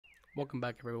Welcome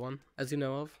back everyone. As you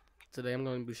know of, today I'm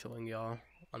going to be showing y'all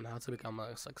on how to become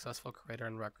a successful creator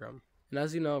in Rec Room. And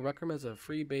as you know, Rec Room is a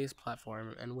free-based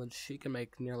platform in which you can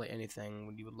make nearly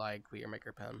anything you would like with your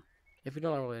Maker Pen. If you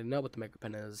don't already know what the Maker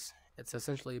Pen is, it's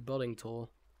essentially a building tool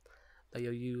that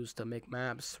you'll use to make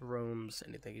maps, rooms,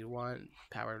 anything you want,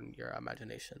 power your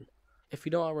imagination. If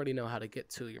you don't already know how to get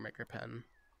to your Maker Pen,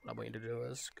 what I want you to do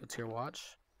is go to your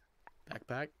watch,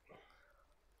 backpack,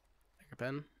 Maker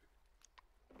Pen.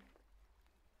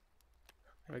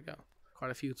 There we go.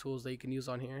 Quite a few tools that you can use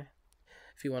on here.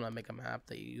 If you want to make a map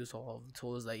that you use all of the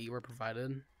tools that you were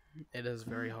provided, it is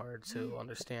very hard to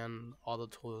understand all the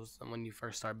tools when you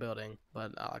first start building,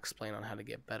 but I'll explain on how to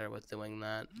get better with doing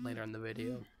that later in the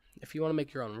video. If you want to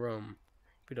make your own room,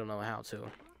 if you don't know how to,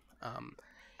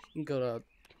 you can go to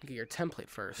get your template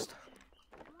first.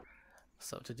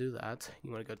 So to do that,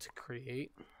 you want to go to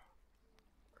create.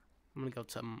 I'm going to go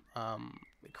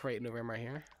to create new room right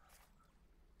here.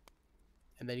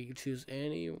 And then you can choose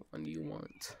any one you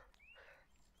want.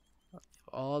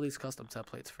 All these custom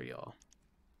templates for y'all.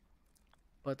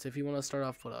 But if you want to start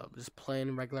off with a just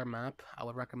plain regular map, I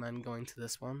would recommend going to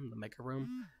this one, the Maker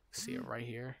Room. See it right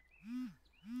here.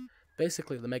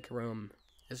 Basically, the Maker Room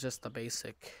is just the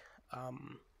basic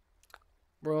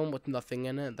room with nothing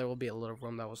in it. There will be a little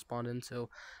room that will spawn into,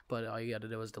 but all you gotta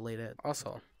do is delete it.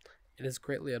 Also, it is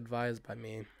greatly advised by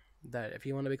me that if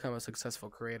you want to become a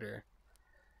successful creator,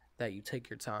 that you take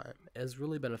your time. It is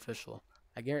really beneficial.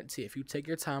 I guarantee if you take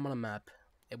your time on a map,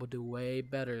 it will do way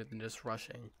better than just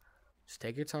rushing. Just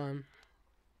take your time,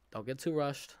 don't get too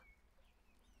rushed,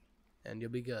 and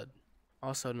you'll be good.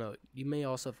 Also note, you may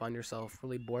also find yourself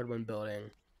really bored when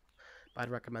building. I'd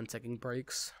recommend taking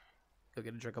breaks, go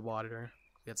get a drink of water,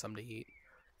 get something to eat.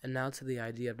 And now to the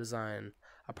idea of design.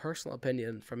 A personal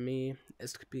opinion from me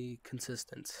is to be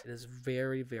consistent. It is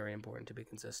very, very important to be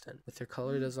consistent with your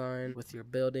color design, with your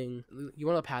building. You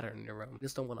want a pattern in your room. You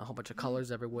just don't want a whole bunch of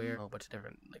colors everywhere, a whole bunch of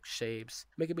different shapes.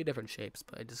 Make it be different shapes,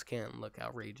 but it just can't look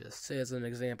outrageous. Say as an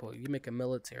example, you make a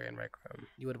military in Rec Room.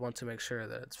 You would want to make sure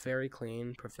that it's very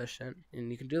clean, proficient, and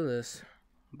you can do this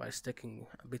by sticking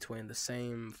between the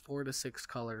same 4 to 6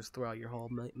 colors throughout your whole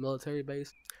military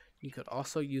base. You could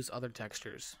also use other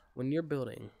textures. When you're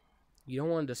building, you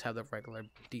don't want to just have the regular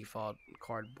default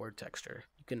cardboard texture.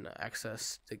 You can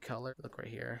access the color. Look right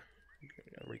here.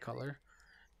 Recolor.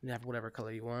 You have whatever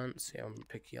color you want. See, I'm gonna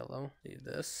pick yellow. See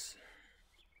this.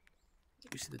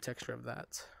 You see the texture of that.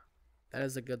 That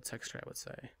is a good texture, I would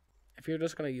say. If you're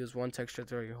just going to use one texture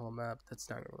throughout your whole map, that's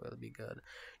not going to really be good.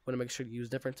 You want to make sure to use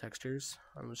different textures.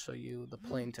 I'm going to show you the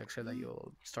plain texture that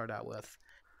you'll start out with.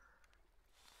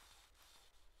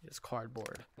 It's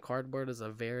cardboard. Cardboard is a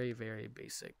very, very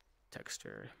basic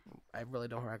texture. I really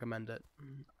don't recommend it.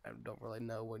 I don't really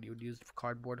know what you would use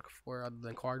cardboard for other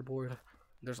than cardboard.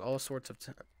 There's all sorts of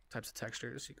types of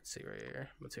textures you can see right here.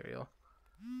 Material.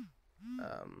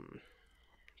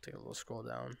 Take a little scroll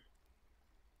down.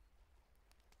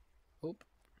 Oop.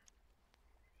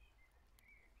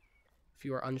 If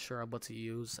you are unsure of what to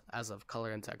use as of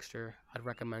color and texture, I'd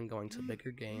recommend going to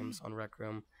bigger games on Rec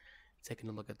Room, taking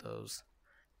a look at those,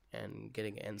 and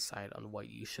getting insight on what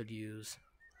you should use.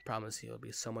 I promise you it'll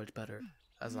be so much better,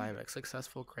 as I am a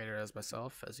successful creator as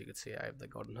myself. As you can see, I have the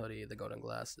golden hoodie, the golden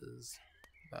glasses,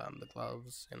 the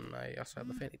gloves, and I also have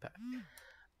the fanny pack.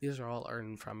 These are all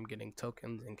earned from getting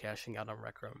tokens and cashing out on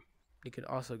Rec Room. You can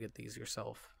also get these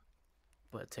yourself,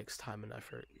 but it takes time and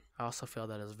effort. I also feel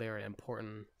that it's very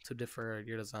important to differ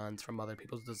your designs from other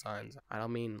people's designs. I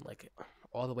don't mean like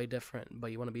all the way different, but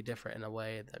you want to be different in a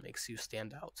way that makes you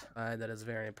stand out. That is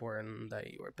very important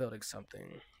that you are building something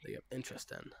that you have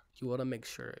interest in. You want to make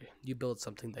sure you build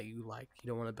something that you like. You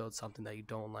don't want to build something that you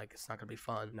don't like. It's not going to be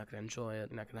fun. You're not going to enjoy it.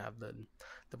 You're not going to have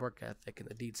the work ethic and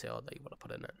the detail that you want to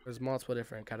put in it. There's multiple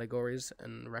different categories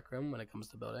in Rec Room when it comes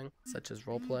to building, such as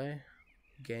roleplay,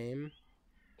 game,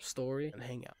 story, and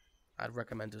hangout. I'd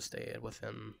recommend to stay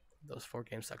within those 4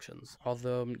 game sections.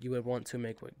 Although you would want to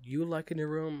make what you like in your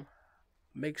room,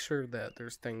 make sure that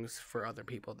there's things for other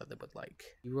people that they would like.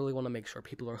 You really want to make sure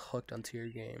people are hooked onto your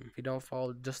game. If you don't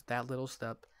follow just that little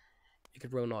step, it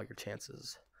could ruin all your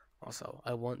chances. Also,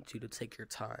 I want you to take your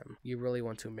time. You really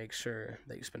want to make sure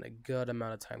that you spend a good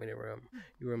amount of time in your room.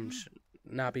 Your room should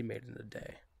not be made in a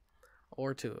day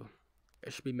or 2.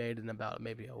 It should be made in about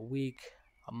maybe a week,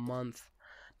 a month,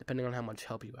 depending on how much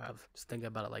help you have. Just think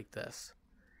about it like this.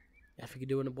 If you could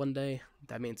do it in one day,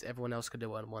 that means everyone else could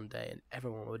do it in one day, and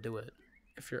everyone would do it.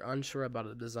 If you're unsure about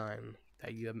a design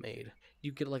that you have made,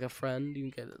 you get like a friend,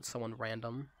 you can get someone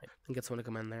random, and get someone to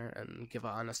come in there and give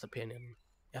an honest opinion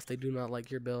If they do not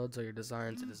like your builds or your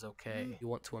designs, it is okay. You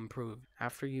want to improve.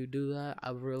 After you do that,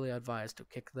 I would really advise to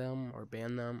kick them or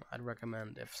ban them. I'd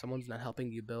recommend, if someone's not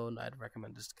helping you build, I'd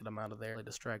recommend just get them out of there. They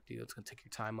distract you. It's going to take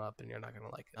your time up and you're not going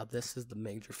to like it. Now, this is the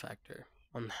major factor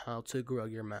on how to grow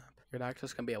your map. You're not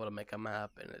just going to be able to make a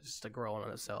map and it's just to grow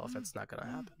on itself. It's not going to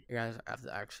happen. You guys have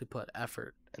to actually put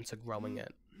effort into growing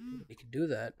it. You can do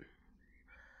that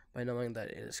by knowing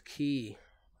that it is key,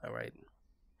 alright?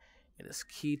 It is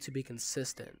key to be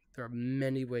consistent. There are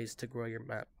many ways to grow your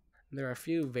map. There are a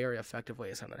few very effective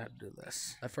ways on how to do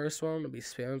this. The first one would be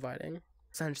spam inviting.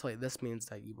 Essentially, this means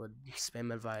that you would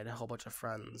spam invite a whole bunch of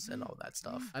friends and all that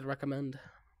stuff. I'd recommend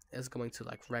is going to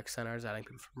like rec centers, adding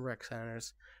people from rec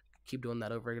centers. Keep doing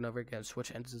that over and over again.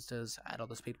 Switch instances, add all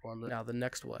those people on. Now the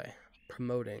next way,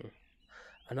 promoting.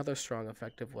 Another strong,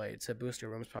 effective way to boost your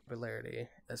room's popularity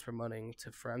is promoting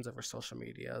to friends over social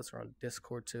medias or on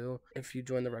Discord too. If you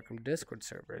join the Rec Room Discord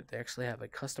server, they actually have a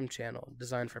custom channel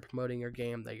designed for promoting your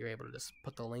game that you're able to just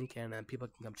put the link in and people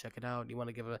can come check it out. You want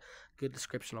to give a good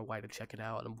description of why to check it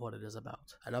out and what it is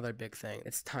about. Another big thing,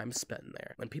 it's time spent in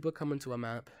there. When people come into a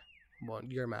map, well,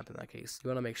 your map in that case, you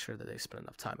want to make sure that they spend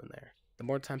enough time in there. The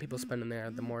more time people spend in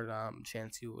there, the more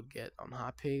chance you would get on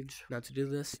hot page. Now to do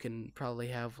this, you can probably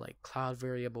have like cloud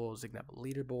variables. You can have a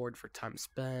leaderboard for time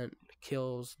spent,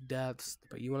 kills, deaths,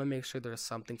 but you want to make sure there's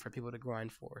something for people to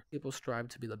grind for. People strive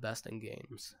to be the best in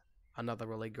games. Another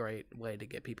really great way to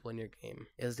get people in your game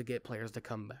is to get players to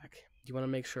come back. You want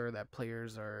to make sure that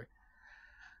players are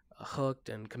hooked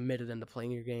and committed into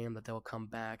playing your game, that they'll come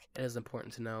back. It is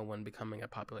important to know when becoming a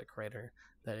popular creator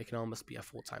that it can almost be a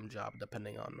full-time job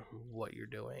depending on what you're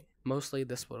doing. Mostly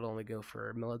this would only go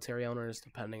for military owners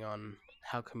depending on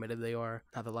how committed they are.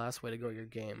 Now the last way to grow your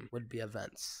game would be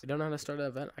events. If you don't know how to start an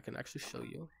event, I can actually show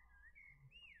you.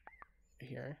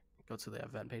 Here, go to the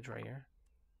event page right here.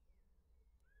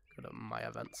 Go to my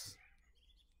events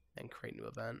and create new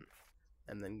event.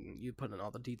 And then you put in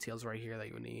all the details right here that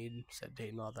you need, set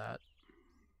date and all that.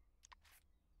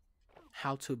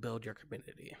 How to build your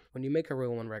community. When you make a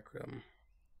rule in Rec Room,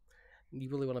 you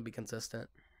really want to be consistent.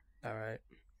 Alright?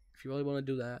 If you really want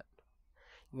to do that,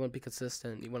 you want to be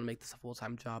consistent, you want to make this a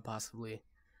full-time job possibly,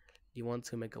 you want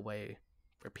to make a way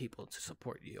for people to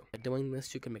support you. By doing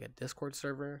this, you can make a Discord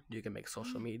server, you can make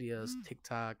social medias,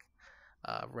 TikTok,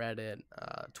 Reddit,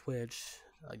 Twitch,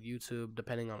 YouTube,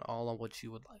 depending on all of what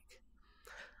you would like.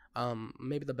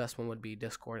 Maybe the best one would be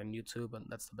Discord and YouTube, and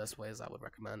that's the best ways I would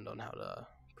recommend on how to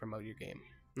promote your game.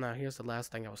 Now here's the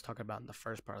last thing I was talking about in the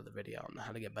first part of the video on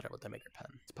how to get better with the Maker Pen.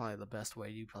 It's probably the best way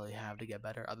you probably have to get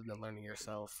better other than learning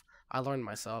yourself. I learned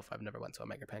myself. I've never went to a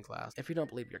Maker Pen class. If you don't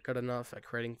believe you're good enough at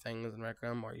creating things in Rec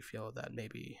Room, or you feel that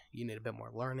maybe you need a bit more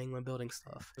learning when building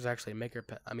stuff, there's actually Maker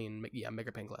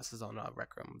Pen classes on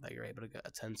Rec Room that you're able to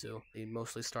attend to. They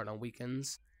mostly start on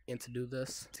weekends. And to do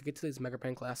this, to get to these Maker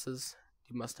Pen classes,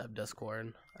 you must have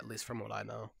Discord, at least from what I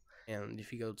know. And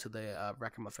if you go to the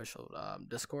Rec Room official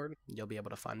Discord, you'll be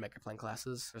able to find Maker Pen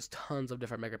classes. There's tons of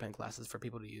different Maker Pen classes for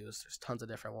people to use. There's tons of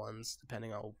different ones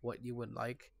depending on what you would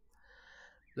like.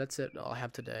 That's it all I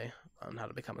have today on how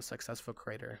to become a successful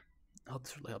creator. I hope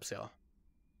this really helps y'all.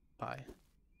 Bye.